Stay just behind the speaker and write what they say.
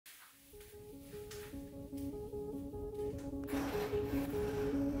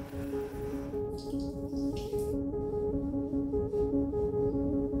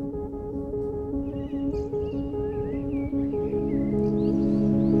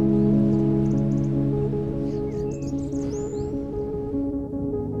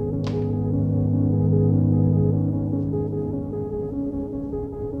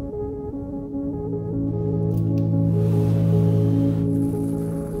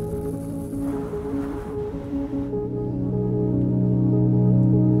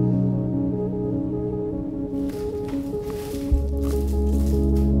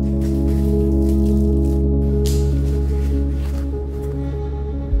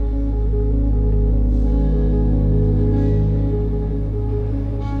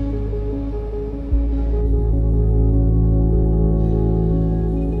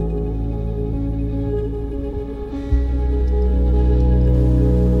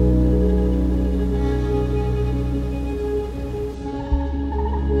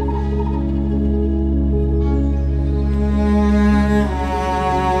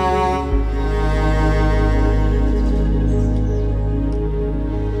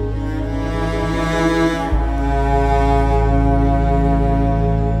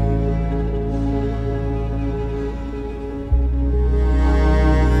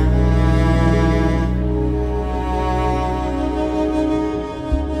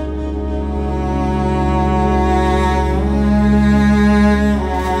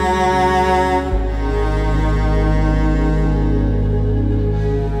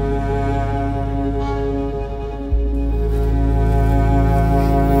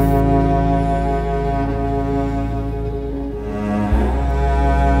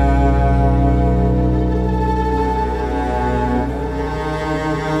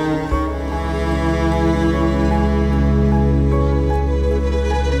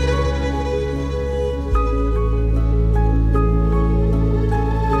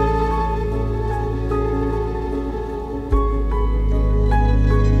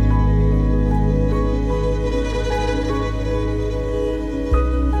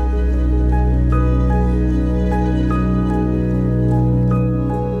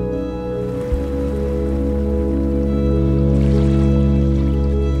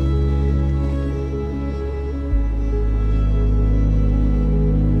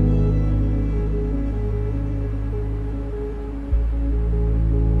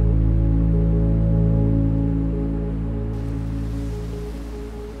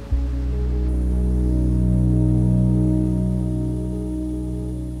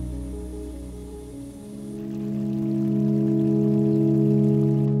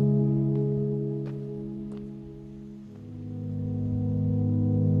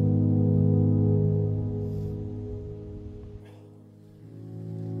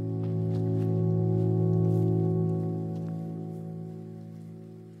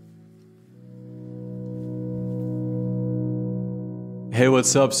Hey,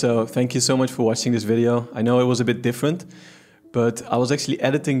 what's up? So thank you so much for watching this video. I know it was a bit different, but I was actually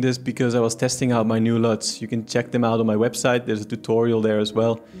editing this because I was testing out my new LUTs. You can check them out on my website. There's a tutorial there as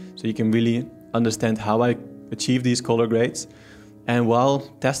well, so you can really understand how I achieve these color grades. And while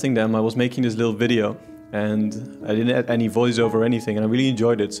testing them, I was making this little video and I didn't add any voiceover or anything, and I really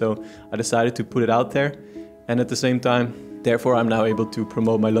enjoyed it. So I decided to put it out there, and at the same time, therefore I'm now able to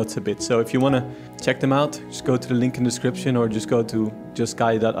promote my LUTs a bit. So if you want to check them out, just go to the link in the description or just go to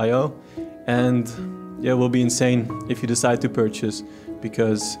JustKay.io, and yeah, it will be insane if you decide to purchase,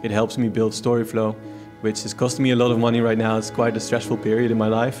 because it helps me build Storyflow, which is costing me a lot of money right now. It's quite a stressful period in my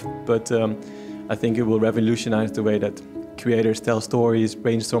life, but I think it will revolutionize the way that creators tell stories,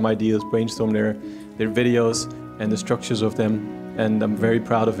 brainstorm ideas, brainstorm their videos and the structures of them, and I'm very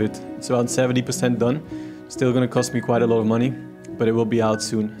proud of it. It's around 70% done. Still gonna cost me quite a lot of money, but it will be out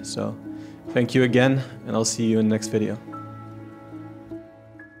soon. So thank you again, and I'll see you in the next video.